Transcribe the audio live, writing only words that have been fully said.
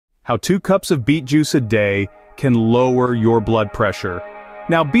how 2 cups of beet juice a day can lower your blood pressure.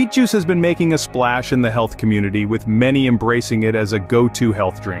 Now, beet juice has been making a splash in the health community, with many embracing it as a go-to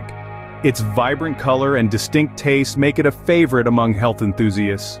health drink. Its vibrant color and distinct taste make it a favorite among health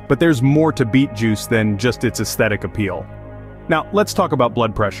enthusiasts, but there's more to beet juice than just its aesthetic appeal. Now, let's talk about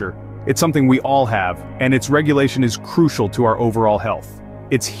blood pressure. It's something we all have, and its regulation is crucial to our overall health.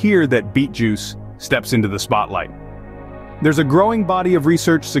 It's here that beet juice steps into the spotlight. There's a growing body of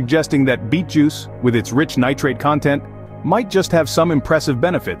research suggesting that beet juice, with its rich nitrate content, might just have some impressive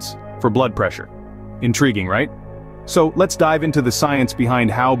benefits for blood pressure. Intriguing, right? So let's dive into the science behind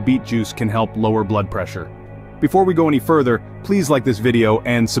how beet juice can help lower blood pressure. Before we go any further, please like this video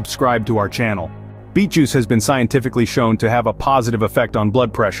and subscribe to our channel. Beet juice has been scientifically shown to have a positive effect on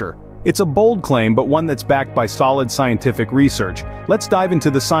blood pressure. It's a bold claim, but one that's backed by solid scientific research. Let's dive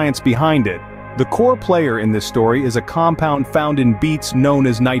into the science behind it. The core player in this story is a compound found in beets known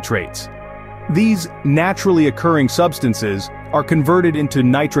as nitrates. These naturally occurring substances are converted into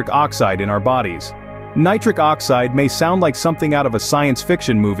nitric oxide in our bodies. Nitric oxide may sound like something out of a science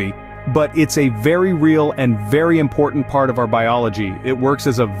fiction movie, but it's a very real and very important part of our biology. It works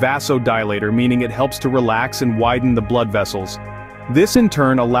as a vasodilator, meaning it helps to relax and widen the blood vessels. This in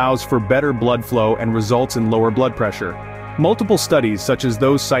turn allows for better blood flow and results in lower blood pressure. Multiple studies, such as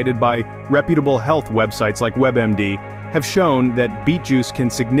those cited by reputable health websites like WebMD, have shown that beet juice can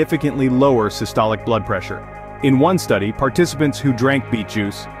significantly lower systolic blood pressure. In one study, participants who drank beet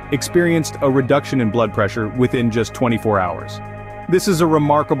juice experienced a reduction in blood pressure within just 24 hours. This is a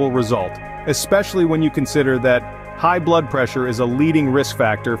remarkable result, especially when you consider that high blood pressure is a leading risk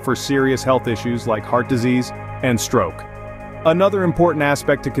factor for serious health issues like heart disease and stroke. Another important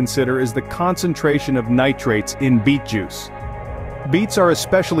aspect to consider is the concentration of nitrates in beet juice. Beets are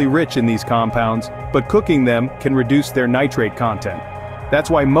especially rich in these compounds, but cooking them can reduce their nitrate content.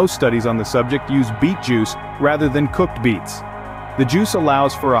 That's why most studies on the subject use beet juice rather than cooked beets. The juice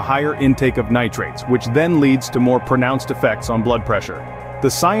allows for a higher intake of nitrates, which then leads to more pronounced effects on blood pressure.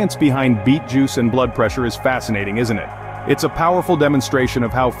 The science behind beet juice and blood pressure is fascinating, isn't it? It's a powerful demonstration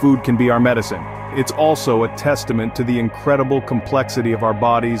of how food can be our medicine. It's also a testament to the incredible complexity of our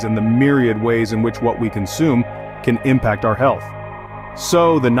bodies and the myriad ways in which what we consume can impact our health.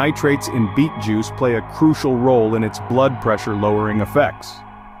 So, the nitrates in beet juice play a crucial role in its blood pressure lowering effects.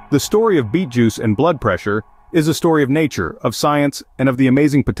 The story of beet juice and blood pressure is a story of nature, of science, and of the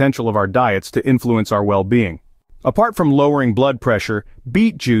amazing potential of our diets to influence our well-being. Apart from lowering blood pressure,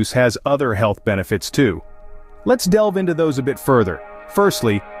 beet juice has other health benefits too. Let's delve into those a bit further.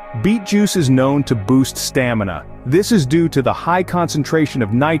 Firstly, beet juice is known to boost stamina. This is due to the high concentration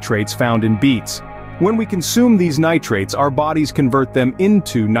of nitrates found in beets. When we consume these nitrates, our bodies convert them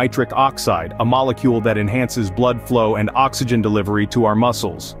into nitric oxide, a molecule that enhances blood flow and oxygen delivery to our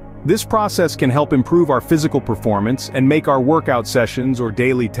muscles. This process can help improve our physical performance and make our workout sessions or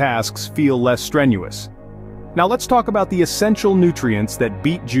daily tasks feel less strenuous. Now let's talk about the essential nutrients that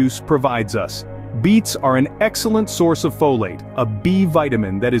beet juice provides us. Beets are an excellent source of folate, a B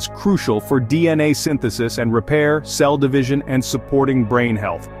vitamin that is crucial for DNA synthesis and repair, cell division, and supporting brain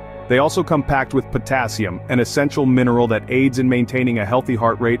health. They also come packed with potassium, an essential mineral that aids in maintaining a healthy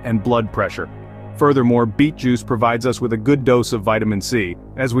heart rate and blood pressure. Furthermore, beet juice provides us with a good dose of vitamin C.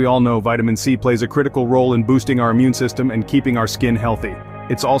 As we all know, vitamin C plays a critical role in boosting our immune system and keeping our skin healthy.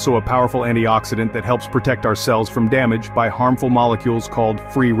 It's also a powerful antioxidant that helps protect our cells from damage by harmful molecules called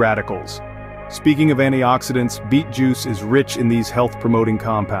free radicals. Speaking of antioxidants, beet juice is rich in these health-promoting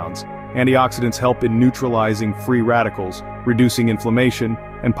compounds. Antioxidants help in neutralizing free radicals, reducing inflammation,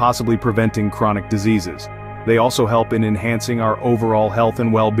 and possibly preventing chronic diseases. They also help in enhancing our overall health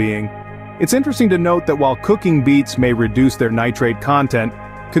and well-being. It's interesting to note that while cooking beets may reduce their nitrate content,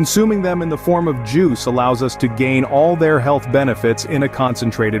 consuming them in the form of juice allows us to gain all their health benefits in a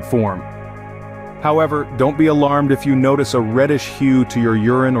concentrated form. However, don't be alarmed if you notice a reddish hue to your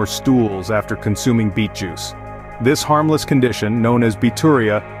urine or stools after consuming beet juice. This harmless condition, known as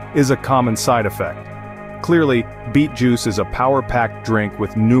beeturia, is a common side effect. Clearly, beet juice is a power-packed drink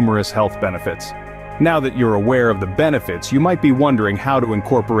with numerous health benefits. Now that you're aware of the benefits, you might be wondering how to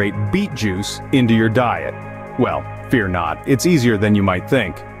incorporate beet juice into your diet. Well, fear not, it's easier than you might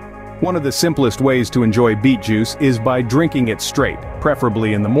think. One of the simplest ways to enjoy beet juice is by drinking it straight,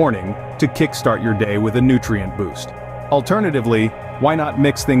 preferably in the morning, to kickstart your day with a nutrient boost. Alternatively, why not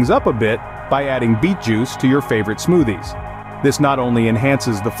mix things up a bit by adding beet juice to your favorite smoothies? This not only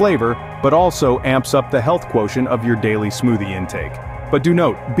enhances the flavor, but also amps up the health quotient of your daily smoothie intake. But do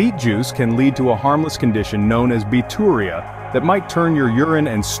note, beet juice can lead to a harmless condition known as beeturia that might turn your urine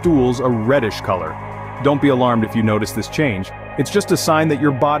and stools a reddish color. Don't be alarmed if you notice this change. It's just a sign that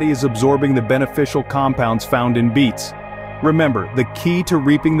your body is absorbing the beneficial compounds found in beets. Remember, the key to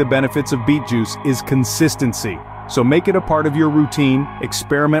reaping the benefits of beet juice is consistency. So make it a part of your routine,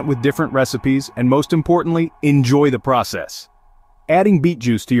 experiment with different recipes, and most importantly, enjoy the process. Adding beet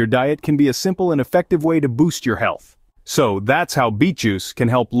juice to your diet can be a simple and effective way to boost your health. So that's how beet juice can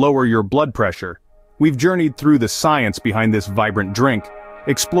help lower your blood pressure. We've journeyed through the science behind this vibrant drink,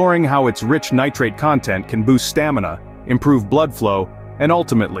 exploring how its rich nitrate content can boost stamina, improve blood flow, and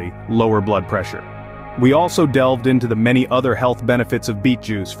ultimately, lower blood pressure. We also delved into the many other health benefits of beet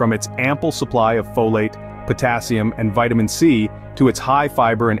juice, from its ample supply of folate, potassium, and vitamin C to its high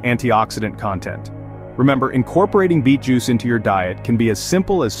fiber and antioxidant content. Remember, incorporating beet juice into your diet can be as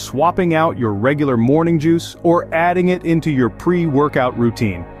simple as swapping out your regular morning juice or adding it into your pre-workout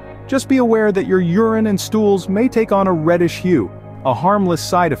routine. Just be aware that your urine and stools may take on a reddish hue, a harmless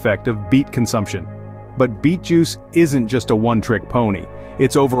side effect of beet consumption. But beet juice isn't just a one-trick pony.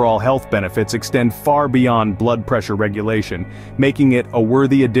 Its overall health benefits extend far beyond blood pressure regulation, making it a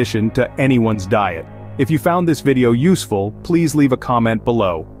worthy addition to anyone's diet. If you found this video useful, please leave a comment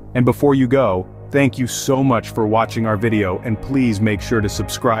below. And before you go, thank you so much for watching our video, and please make sure to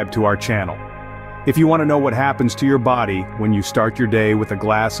subscribe to our channel. If you want to know what happens to your body when you start your day with a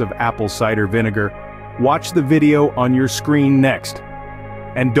glass of apple cider vinegar, watch the video on your screen next.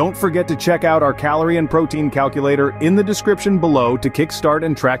 And don't forget to check out our calorie and protein calculator in the description below to kickstart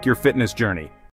and track your fitness journey.